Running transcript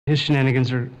His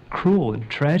shenanigans are cruel and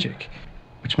tragic.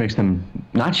 Which makes them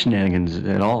not shenanigans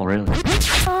at all, really. And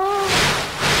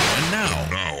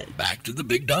now, back to the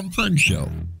Big Dumb Fun Show.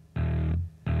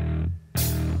 Back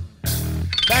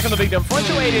on the Big Dumb Fun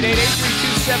Show,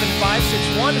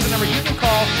 888-832-7561 is the number you can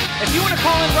call. If you want to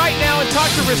call in right now and talk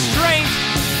to Restraint,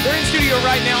 they're in studio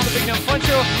right now on the Big Dumb Fun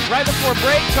Show, right before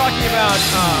break, talking about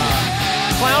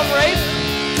clown rape.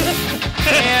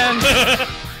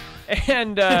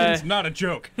 And it's not a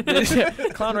joke.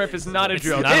 Clown rape is not a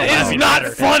joke. Not it is not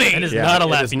funny. It is not a laughing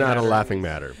matter. It is not a laughing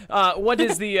matter. What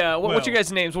is the what's your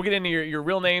guys' names? We'll get into your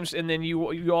real names, and then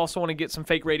you also want to get some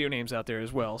fake radio names out there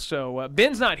as well. So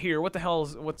Ben's not here. What the hell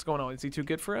is what's going on? Is he too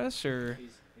good for us, or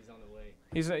he's on the way?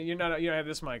 You don't have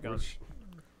this mic on.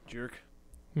 Jerk.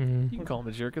 Mm-hmm. You can call him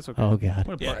a jerk. It's okay. Oh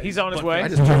God. Yeah, he's on his way. I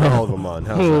just turned all of them on.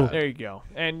 How's that? There you go.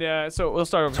 And so we'll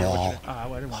start over here.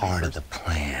 Part of the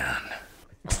plan.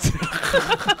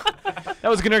 That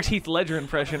was Gunner's Heath Ledger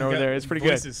impression over there. It's pretty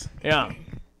voices. good.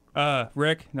 Yeah.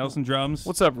 Rick, Nelson Drums.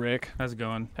 What's up, Rick? How's it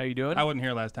going? How you doing? I wasn't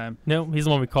here last time. No, he's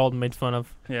the one we called and made fun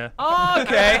of. Yeah. Oh,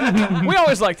 okay. We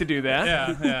always like to do that.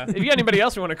 Yeah. If you got anybody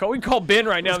else we want to call, we can call Ben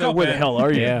right now. Where the hell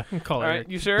are you? Yeah. Call All it. right,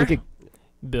 you sure?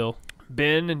 Bill.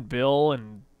 Ben and Bill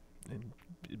and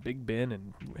Big Ben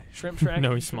and Shrimp Shack.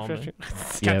 No, he's small Ben.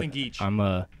 Captain Geach.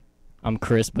 I'm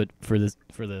Chris, but for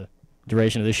the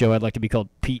duration of the show, I'd like to be called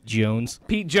Pete Jones.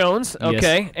 Pete Jones. Yes.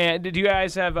 Okay. And did you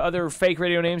guys have other fake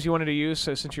radio names you wanted to use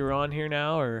since you were on here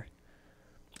now, or?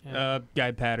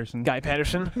 Guy Patterson. Guy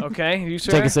Patterson. Okay. You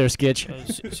sir? Take us there,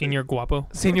 Skitch. Senior Guapo.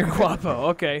 Senior Guapo.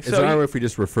 Okay. Is it all right if we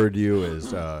just referred to you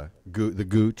as the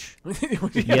Gooch?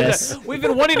 Yes. We've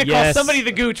been wanting to call somebody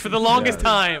the Gooch for the longest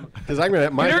time. Because I'm gonna.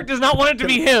 Dirk does not want it to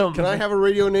be him. Can I have a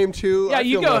radio name too? Yeah, I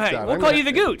you feel go left ahead. out. We'll call you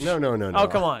the Gooch. No. Oh,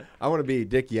 come on. I want to be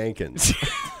Dick Yankins.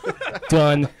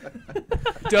 Done.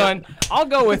 Done. I'll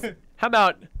go with. How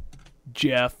about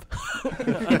Jeff?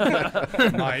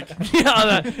 Mike.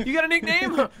 Yeah, you got a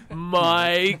nickname?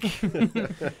 Mike.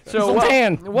 So,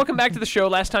 welcome back to the show.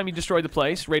 Last time you destroyed the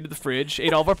place, raided the fridge,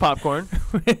 ate all of our popcorn.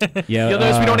 Yeah. You'll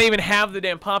notice we don't even have the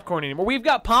damn popcorn anymore. We've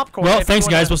got popcorn. Well, thanks,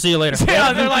 guys. We'll see you later.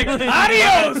 Yeah, they're like,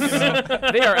 adios!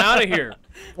 They are out of here.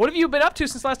 What have you been up to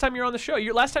since last time you were on the show?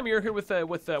 Last time you were here with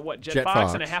what, Jet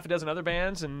Fox and a half a dozen other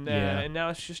bands, and now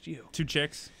it's just you. Two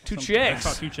chicks. Chicks.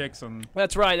 I saw two chicks on.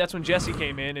 That's right. That's when Jessie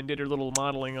came in and did her little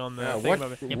modeling on the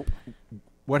thing of it.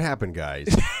 What happened, guys?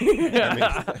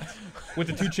 With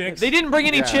the two chicks? They didn't bring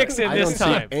any chicks in this time.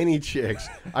 I don't see any chicks.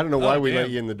 I don't know why we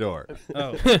let you in the door.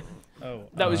 That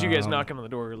was you guys knocking on the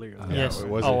door earlier. Yes, it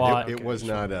wasn't. a lot. It was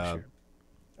not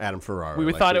Adam Ferrara.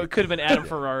 We thought it could have been Adam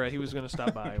Ferrara. He was going to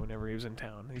stop by whenever he was in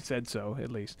town. He said so,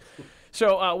 at least.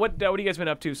 So, what have you guys been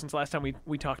up to since last time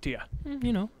we talked to you?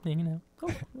 Hanging out. Playing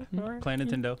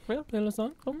Nintendo. Well, playing a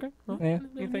song. Okay. Well, Yeah.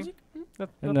 anything?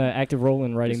 An active role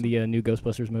in writing the new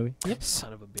Ghostbusters movie. Yep.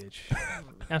 Son of a bitch.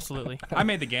 Absolutely. I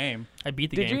made the game. I beat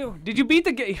the game. Did you? Did you beat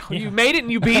the game? You made it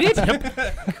and you beat it?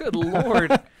 Yep. Good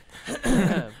Lord.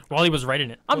 While he was writing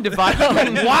it. I'm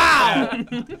divided. Wow.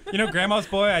 You know, Grandma's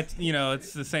Boy,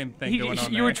 it's the same thing going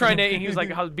on You were trying to, and he was like,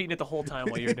 I was beating it the whole time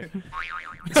while you were doing it.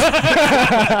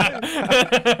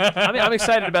 I'm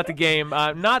excited about the game.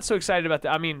 Not so excited about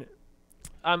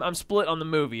I'm split on the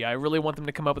movie. I really want them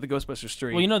to come up with the Ghostbusters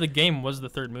 3. Well, the game was the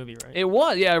third movie, right? It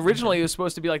was, yeah. Originally, it was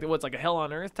supposed to be like a Hell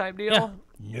on Earth type deal.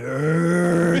 Yeah.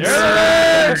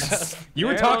 Nerds. You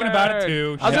were talking about it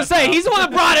too. I was gonna say he's the one that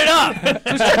brought it up.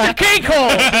 So shut your cake hole,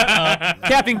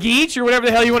 Captain Geach or whatever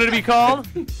the hell you wanted to be called.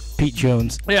 Pete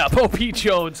Jones. Yeah, Pete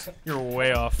Jones. You're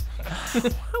way off.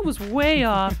 I was way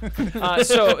off.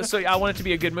 So I want it to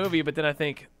be a good movie, but then I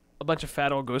think a bunch of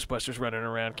fat old Ghostbusters running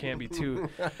around can't be too.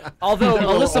 Although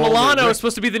Alyssa Milano is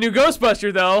supposed to be the new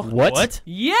Ghostbuster, though. What?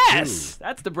 Yes,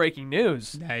 that's the breaking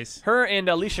news. Nice. Her and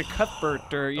Alicia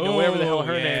Cuthbert, or whatever the hell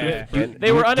her name is. And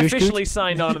They were unofficially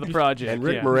signed on to the project. And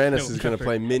Rick Moranis is going to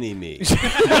play Mini-Me.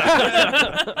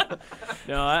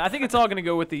 No, I think it's all going to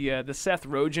go with the Seth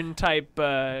Rogen type.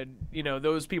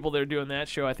 Those people that are doing that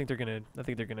show. I think they're gonna.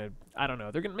 I don't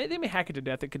know. They may hack it to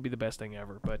death. It could be the best thing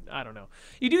ever. But I don't know.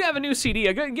 You do have a new CD.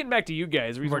 Getting back to you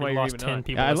guys. The reason why you're lost even 10 on.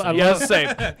 people. I listening. love the same.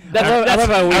 I love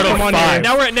how we come on here.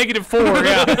 Now we're at -4.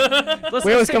 Yeah.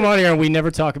 We always come on here and we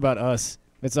never talk about us.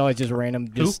 It's always just random.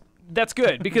 That's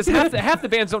good because half the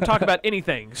bands don't talk about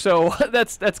anything. So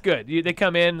that's good. They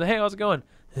come in. Hey, how's it going?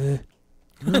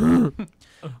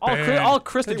 All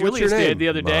Krista Julius did the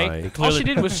other day. Mike. All she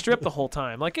did was strip the whole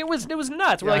time. Like it was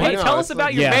nuts. We're like, I hey, know, tell it's us about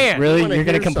like- your band. Really? wanna You're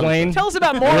gonna hear complain? Tell us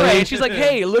about Moray. She's like,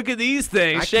 hey, look at these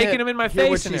things, I shaking can't them in my hear face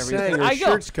what and she's everything. saying. Her I go,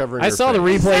 shirt's covering I her saw the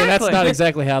face. replay, and that's Exactly. not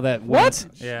exactly how that went. what?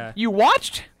 Yeah. You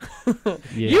watched? Yeah.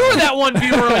 You were that one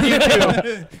viewer on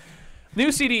YouTube.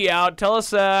 New CD out. Tell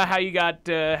us how you got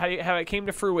how it came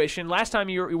to fruition. Last time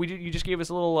you just gave us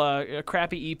a little a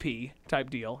crappy EP type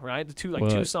deal, right? The two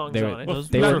songs on it. Well,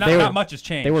 Not not much has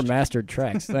changed. They were mastered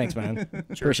tracks. Thanks, man.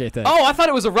 Appreciate that. Oh, I thought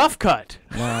it was a rough cut.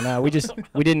 No, we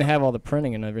didn't have all the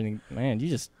printing and everything. Man, you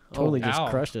just totally just ow.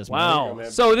 crushed us. Wow.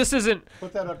 man. So this isn't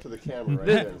Put that up to the camera right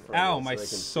there in front Ow, of you my so they can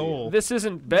see soul. it. this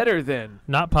isn't better than.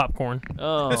 Not popcorn.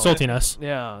 Oh. Saltiness.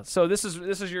 Yeah. So this is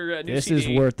your new This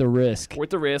CD. is worth the risk. Worth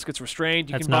the risk. It's Restrained.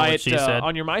 You That's can not buy what it she said.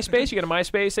 on your MySpace. You got a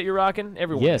MySpace that you're rocking.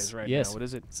 Everyone Yes, is right yes. now. What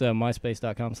is it? It's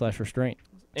myspace.com/restraint.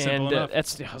 Simple And enough.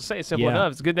 that's I'll say simple Yeah.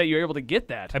 enough. It's good that you're able to get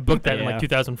that. I booked that in Yeah. like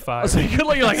 2005. So you're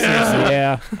like,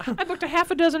 Yeah. I booked a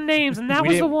half a dozen names, and that We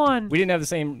was the didn't- one. We didn't have the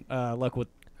same luck with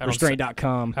I don't say-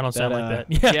 restraint.com. I don't sound like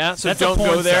that. Yeah, so that's a don't porn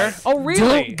go there. site. Oh, really?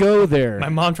 Don't go there. My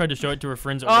mom tried to show it to her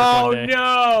friends at work Oh one day.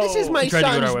 no! This is my He tried to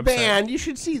go to son's our website. band. You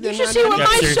should see them. You should see what Yeah,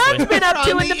 my seriously. son's been up to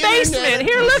On in the the basement. internet.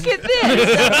 Here, look at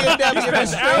this.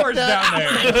 Spent hours down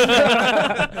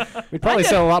there. We'd probably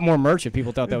sell a lot more merch if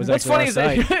people thought that was What's actually funny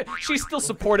our is site. that she's still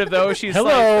supportive though. She's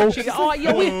Hello. Like, oh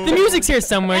yeah, The music's here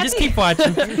somewhere. Just keep watching.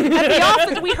 at the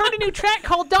office we heard a new track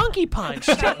called Donkey Punch.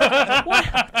 So,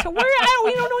 what? So where?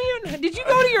 We don't know even. Did you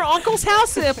go to your uncle's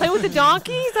house to play with the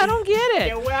donkeys? I don't get it.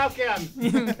 You're welcome.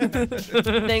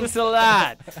 Thanks a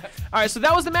lot. All right, so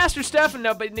that was the master stuff, and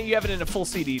but you have it in a full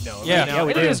CD, no? Yeah. right now. Yeah,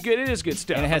 we And do. it is good. It is good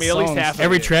stuff. And it has I mean, at least songs. half.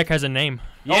 Every of it. track has a name.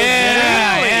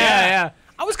 Yeah.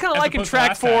 I was kind of As liking opposed to track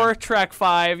last 4, time. track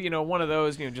 5. You know, one of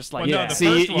those. You know, just like Well, no, Yeah. the See,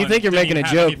 first you one think you're didn't making a even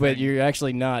have joke, but anything. you're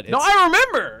actually not. No, It's- I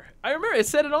remember. It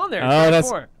said it on there. Oh, track that's.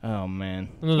 4. Oh man.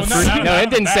 Well, Well, the no, first- no, No, it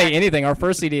didn't say back. anything. Our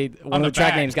first CD, one of the the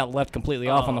track back. names got left completely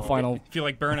off on the Oh. final. If you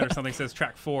like burn it or something, it says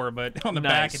track 4, but on the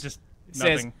Nice. back it just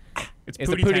Says, nothing. It's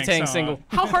It's a Pootie Pootie Tang Tang song. single.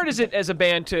 How hard is it as a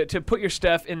band to put your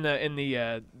stuff in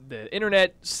the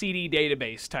internet CD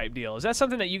database type deal? Is that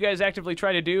something that you guys actively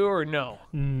try to do, or no?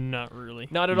 Not really.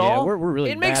 Not at Yeah, all. we're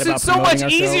really It makes bad it about so much promoting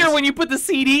easier ourselves. when you put the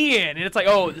CD in, and it's like,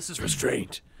 oh, this is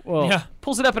Restraint. Well, Yeah.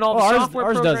 Pulls it up in all Well, the ours- software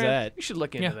ours does programs. that. You should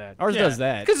look into Yeah. that. ours Yeah. does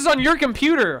that. Because it's on your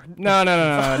computer. No.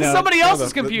 Somebody No,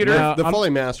 else's computer. No, The I'm- fully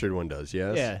mastered one does,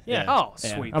 yes. Yeah. Yeah. Oh,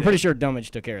 Yeah. sweet. I'm pretty sure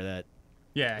Dummage took care of that.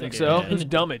 Yeah, Think he so? did. Who's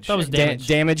Dummage? That was Damage.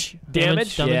 Damage.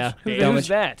 Damage? Yeah. Who's Damage.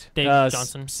 that? Dave S-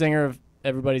 Johnson. Singer of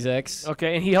Everybody's Ex.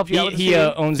 Okay, and he helped you out with the He CD?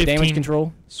 owns 15. Damage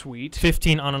Control. Sweet.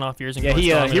 15 on and off years. And Yeah,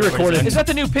 he corresponded with recorded- Everybody's Is that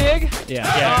the new pig?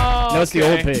 Yeah. Oh, No, it's the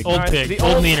old okay. pig. Old All right, Pig. the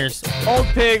Old old- Meaners. Old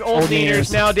pig, old Old Neaters,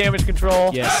 Neaters. now Damage Control.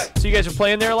 Yes. So you guys are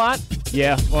playing there a lot?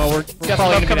 Yeah. Well, we're some probably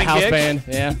gonna be the upcoming house gigs? band.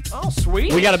 Yeah. Oh,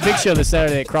 sweet. We got a big show this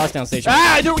Saturday at Crosstown Station.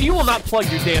 You will not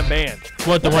plug your damn band.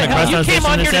 What, the one at Hell, you Crosstown came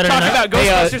Station on this here to Saturday talk night?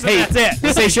 about Ghostbusters, Hey, and that's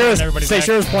it. Everybody's back.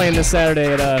 Sayshira's playing this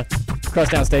Saturday at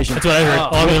Crosstown Station. That's what I heard. Oh.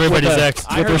 Along with Everybody's With, Ex.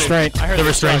 I with heard it. Restraint. I heard The it.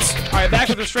 Restraints. All right, back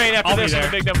with Restraint after I'll be this on the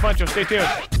there. Big Dumb Punch. Stay tuned.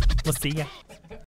 We'll see ya.